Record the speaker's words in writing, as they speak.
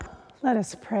Let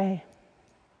us pray.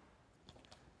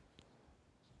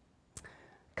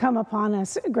 Come upon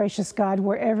us, gracious God,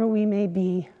 wherever we may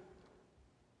be.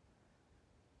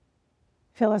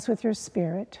 Fill us with your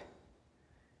Spirit.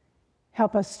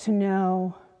 Help us to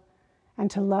know and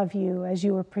to love you as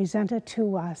you are presented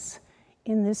to us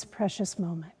in this precious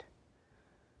moment.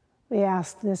 We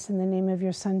ask this in the name of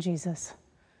your Son, Jesus.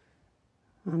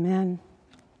 Amen.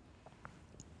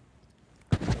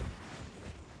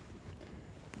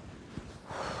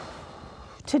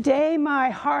 Today my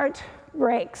heart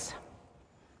breaks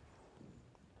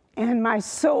and my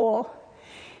soul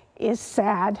is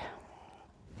sad.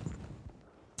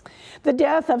 The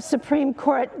death of Supreme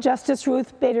Court Justice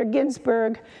Ruth Bader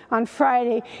Ginsburg on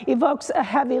Friday evokes a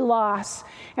heavy loss,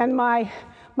 and my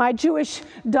Jewish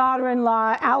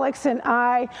daughter-in-law, Alex, and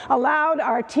I allowed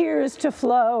our tears to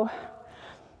flow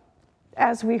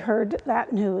as we heard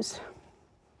that news.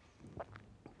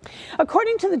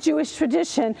 According to the Jewish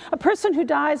tradition, a person who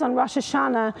dies on Rosh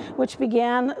Hashanah, which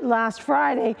began last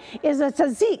Friday, is a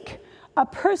tzaddik, a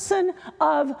person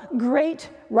of great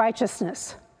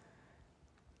righteousness.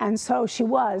 And so she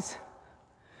was.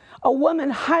 A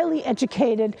woman highly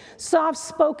educated,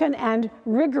 soft-spoken, and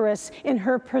rigorous in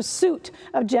her pursuit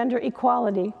of gender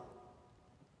equality.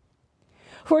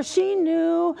 For she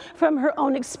knew from her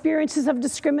own experiences of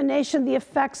discrimination the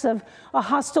effects of a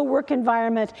hostile work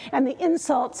environment and the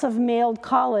insults of male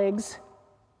colleagues.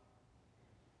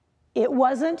 It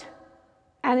wasn't,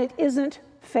 and it isn't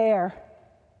fair.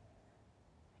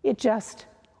 It just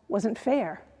wasn't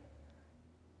fair.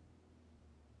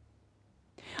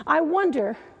 I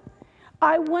wonder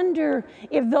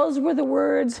if those were the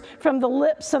words from the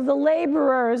lips of the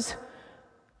laborers,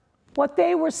 what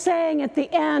they were saying at the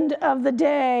end of the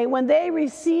day when they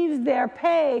received their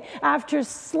pay after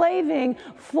slaving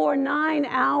for 9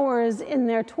 hours in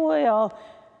their toil,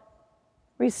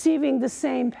 receiving the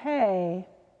same pay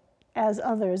as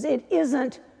others. It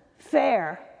isn't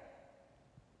fair.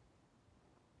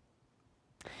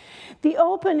 The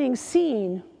opening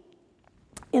scene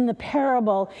in the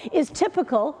parable is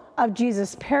typical of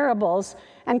Jesus' parables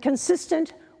and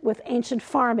consistent with ancient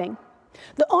farming.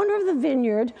 The owner of the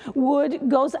vineyard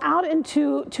goes out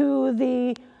into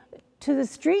the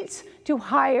streets to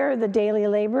hire the daily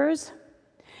laborers.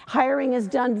 Hiring is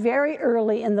done very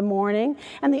early in the morning,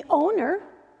 and the owner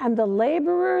and the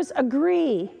laborers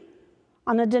agree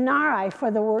on a denarii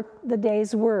for the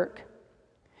day's work.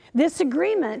 This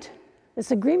agreement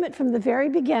from the very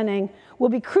beginning will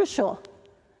be crucial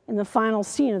in the final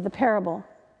scene of the parable.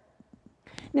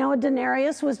 Now, a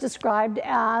denarius was described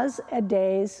as a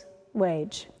day's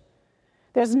wage.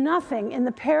 There's nothing in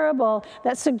the parable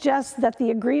that suggests that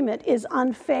the agreement is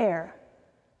unfair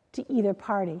to either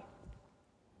party.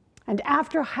 And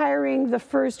after hiring the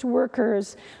first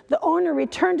workers, the owner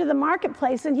returned to the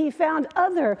marketplace and he found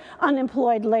other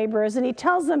unemployed laborers, and he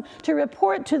tells them to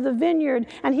report to the vineyard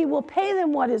and he will pay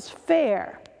them what is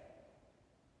fair.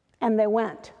 And they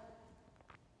went.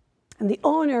 And the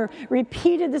owner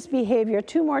repeated this behavior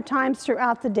 2 more times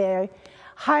throughout the day,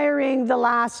 hiring the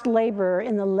last laborer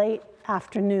in the late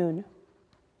afternoon.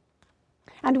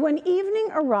 And when evening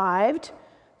arrived,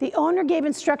 the owner gave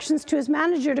instructions to his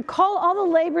manager to call all the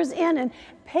laborers in and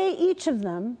pay each of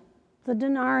them the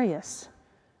denarius,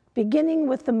 beginning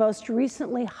with the most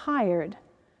recently hired,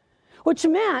 which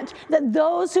meant that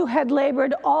those who had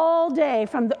labored all day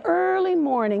from the early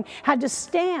morning had to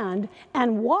stand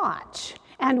and watch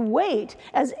and wait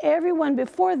as everyone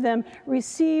before them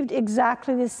received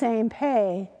exactly the same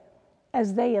pay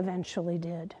as they eventually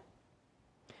did.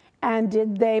 And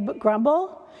did they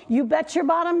grumble? You bet your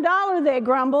bottom dollar they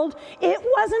grumbled. It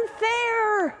wasn't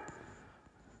fair.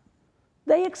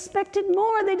 They expected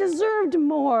more. They deserved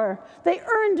more. They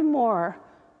earned more.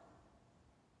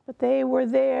 But they were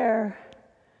there,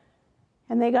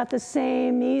 and they got the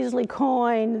same measly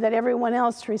coin that everyone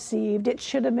else received. It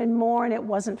should have been more, and it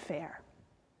wasn't fair.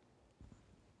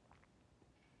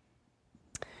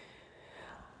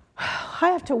 I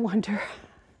have to wonder,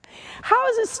 how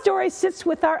as this story sits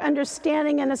with our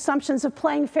understanding and assumptions of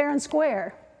playing fair and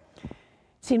square? It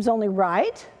seems only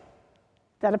right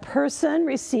that a person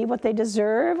receive what they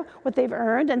deserve, what they've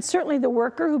earned, and certainly the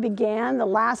worker who began the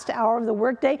last hour of the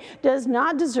workday does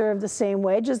not deserve the same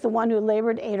wage as the one who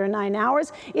labored 8 or 9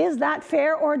 hours. Is that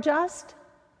fair or just?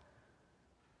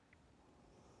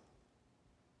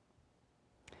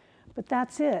 But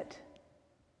that's it,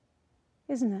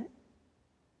 isn't it?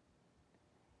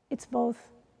 It's both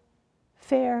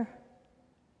fair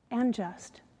and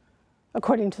just.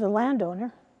 According to the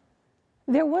landowner,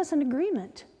 there was an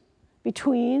agreement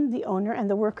between the owner and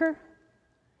the worker,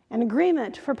 an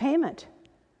agreement for payment.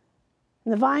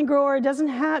 And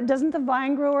doesn't the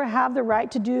vine grower have the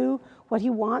right to do what he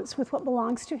wants with what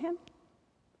belongs to him?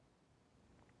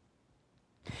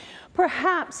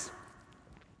 Perhaps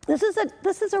this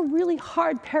is a really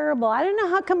hard parable. I don't know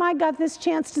how come I got this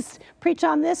chance to preach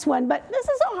on this one, but this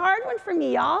is a hard one for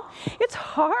me, y'all. It's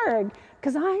hard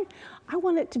because I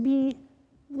want it to be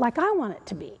like I want it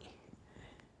to be.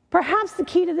 Perhaps the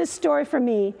key to this story for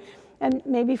me, and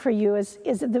maybe for you, is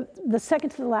the second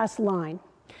to the last line.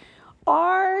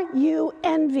 Are you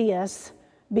envious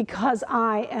because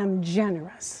I am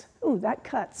generous? Ooh, that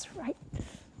cuts, right?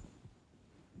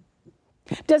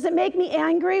 Does it make me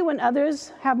angry when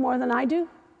others have more than I do?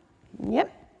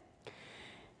 Yep.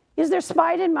 Is there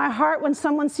spite in my heart when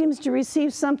someone seems to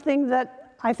receive something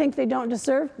that I think they don't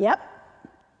deserve? Yep.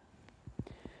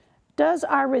 Does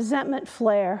our resentment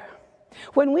flare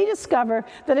when we discover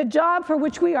that a job for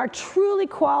which we are truly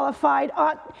qualified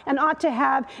ought to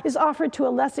have is offered to a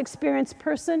less experienced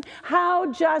person? How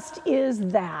just is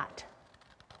that?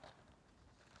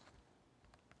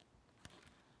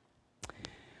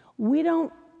 We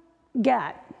don't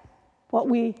get what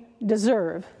we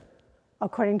deserve,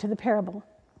 according to the parable.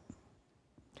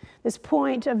 This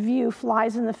point of view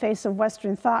flies in the face of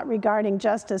Western thought regarding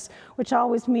justice, which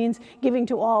always means giving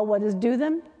to all what is due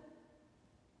them.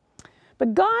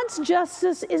 But God's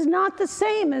justice is not the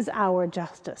same as our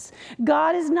justice.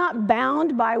 God is not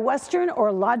bound by Western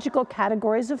or logical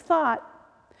categories of thought.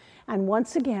 And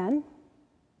once again,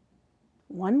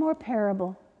 one more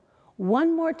parable,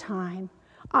 one more time,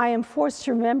 I am forced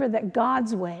to remember that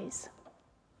God's ways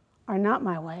are not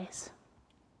my ways.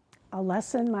 A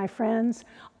lesson, my friends,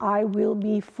 I will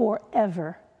be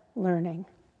forever learning.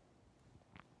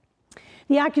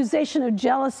 The accusation of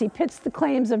jealousy pits the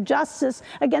claims of justice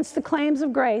against the claims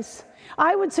of grace.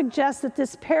 I would suggest that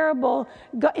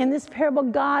in this parable,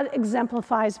 God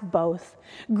exemplifies both.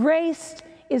 Grace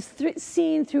is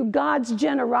seen through God's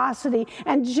generosity,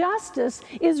 and justice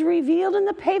is revealed in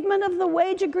the payment of the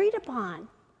wage agreed upon.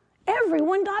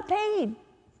 Everyone got paid.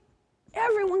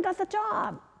 Everyone got the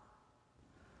job.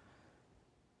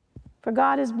 For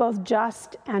God is both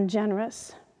just and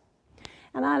generous.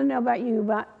 And I don't know about you,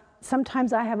 but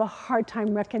sometimes I have a hard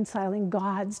time reconciling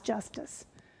God's justice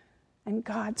and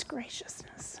God's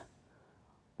graciousness,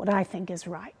 what I think is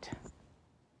right.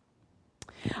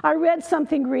 I read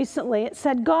something recently. It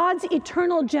said, God's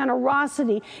eternal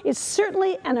generosity is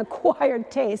certainly an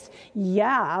acquired taste.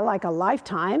 Yeah, like a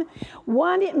lifetime.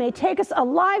 One it may take us a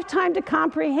lifetime to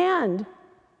comprehend.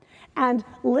 And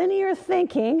linear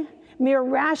thinking, mere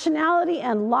rationality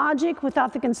and logic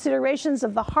without the considerations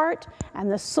of the heart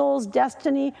and the soul's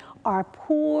destiny are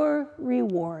poor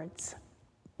rewards.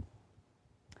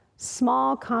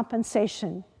 Small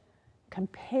compensation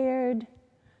compared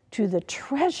to the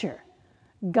treasure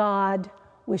God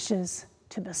wishes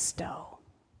to bestow.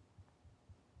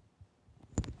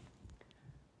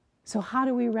 So how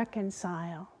do we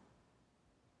reconcile?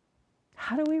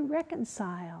 How do we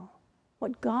reconcile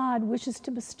what God wishes to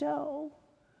bestow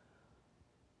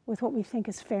with what we think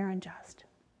is fair and just?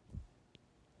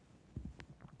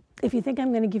 If you think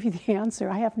I'm going to give you the answer,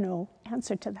 I have no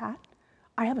answer to that.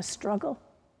 I have a struggle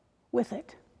with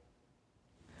it.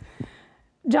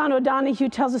 John O'Donohue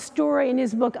tells a story in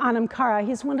his book, Anam Cara.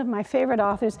 He's one of my favorite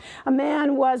authors. A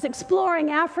man was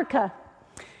exploring Africa,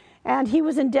 and he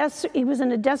was in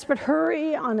a desperate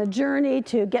hurry on a journey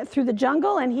to get through the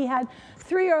jungle, and he had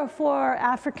 3 or 4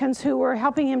 Africans who were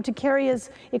helping him to carry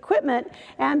his equipment,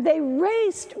 and they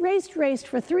raced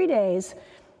for 3 days.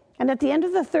 And at the end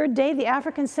of the 3rd day, the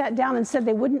Africans sat down and said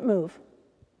they wouldn't move.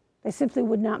 They simply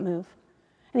would not move.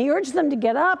 And he urged them to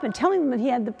get up and telling them that he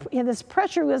had this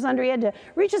pressure he was under. He had to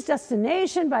reach his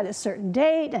destination by this certain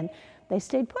date, and they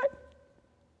stayed put.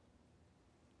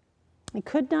 They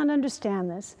could not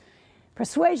understand this.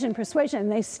 Persuasion,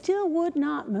 and they still would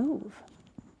not move.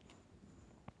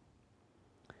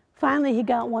 Finally, he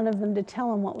got one of them to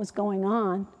tell him what was going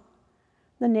on.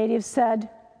 The native said,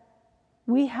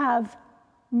 "We have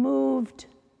moved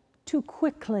too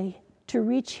quickly to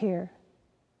reach here.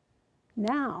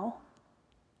 Now,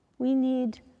 we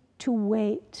need to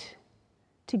wait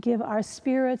to give our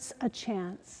spirits a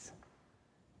chance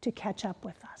to catch up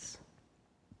with us."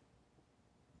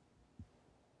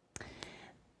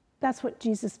 That's what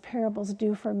Jesus' parables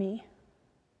do for me.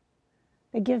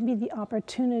 They give me the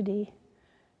opportunity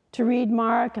to read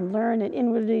Mark and learn and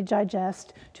inwardly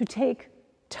digest, to take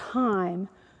time.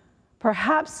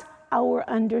 Perhaps our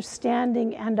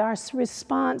understanding and our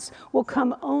response will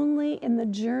come only in the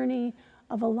journey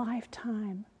of a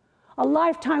lifetime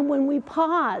when we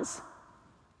pause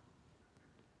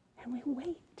and we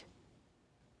wait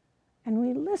and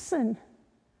we listen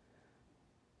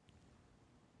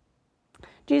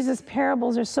Jesus'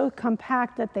 parables are so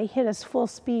compact that they hit us full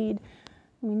speed.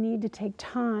 We need to take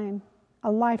time, a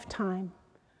lifetime,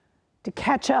 to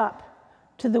catch up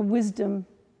to the wisdom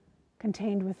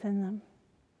contained within them.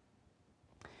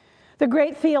 The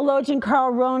great theologian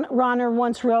Karl Rahner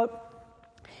once wrote,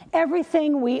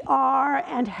 "Everything we are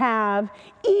and have,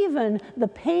 even the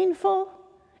painful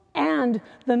and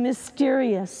the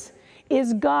mysterious,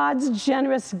 is God's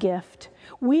generous gift.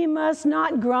 We must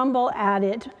not grumble at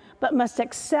it, but must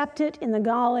accept it in the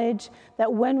knowledge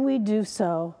that when we do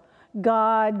so,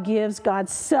 God gives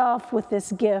God's self with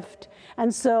this gift,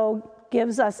 and so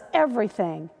gives us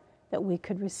everything that we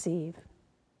could receive."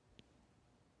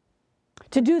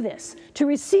 To do this, to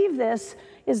receive this,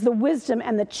 is the wisdom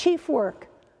and the chief work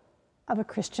of a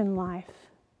Christian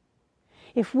life.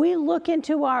 If we look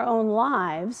into our own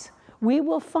lives, we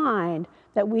will find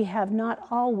that we have not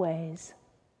always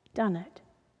done it.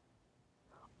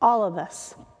 All of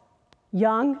us,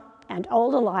 young and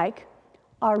old alike,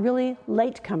 are really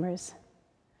latecomers.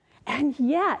 And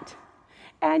yet,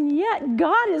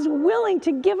 God is willing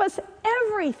to give us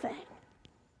everything,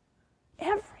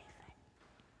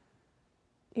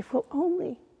 if we'll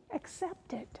only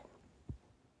accept it.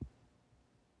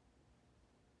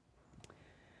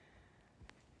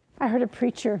 I heard a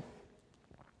preacher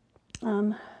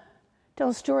tell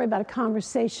a story about a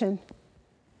conversation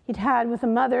he'd had with a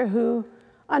mother who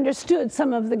understood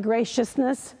some of the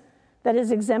graciousness that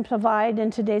is exemplified in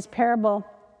today's parable.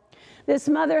 This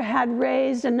mother had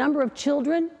raised a number of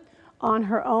children on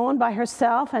her own by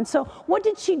herself, and so what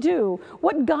did she do?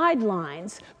 What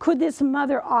guidelines could this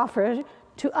mother offer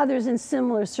to others in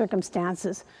similar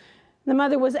circumstances? The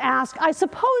mother was asked, "I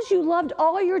suppose you loved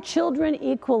all your children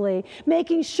equally,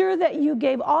 making sure that you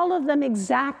gave all of them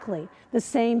exactly the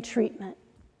same treatment."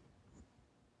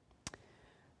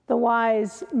 The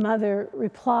wise mother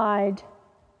replied,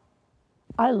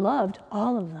 "I loved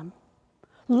all of them,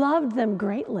 loved them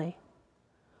greatly,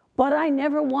 but I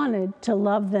never wanted to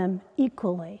love them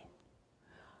equally.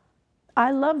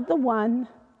 I loved the one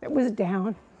that was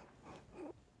down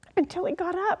until he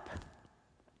got up.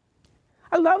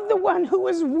 I loved the one who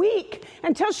was weak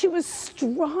until she was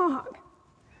strong.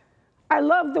 I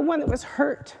loved the one that was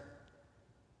hurt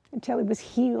until he was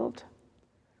healed.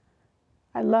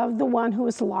 I loved the one who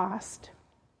was lost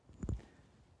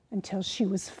until she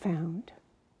was found."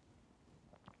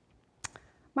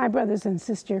 My brothers and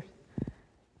sisters,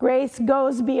 grace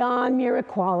goes beyond mere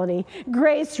equality.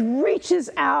 Grace reaches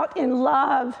out in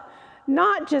love,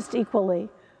 not just equally,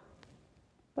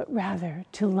 but rather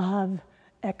to love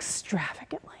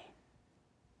extravagantly.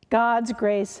 God's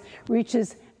grace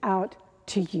reaches out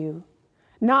to you,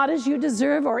 not as you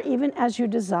deserve or even as you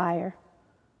desire,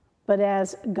 but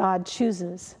as God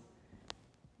chooses,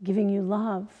 giving you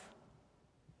love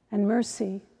and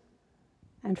mercy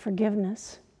and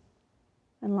forgiveness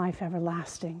and life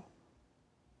everlasting.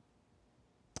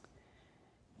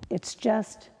 It's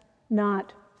just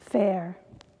not fair.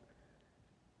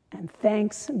 And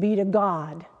thanks be to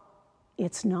God,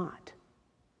 it's not.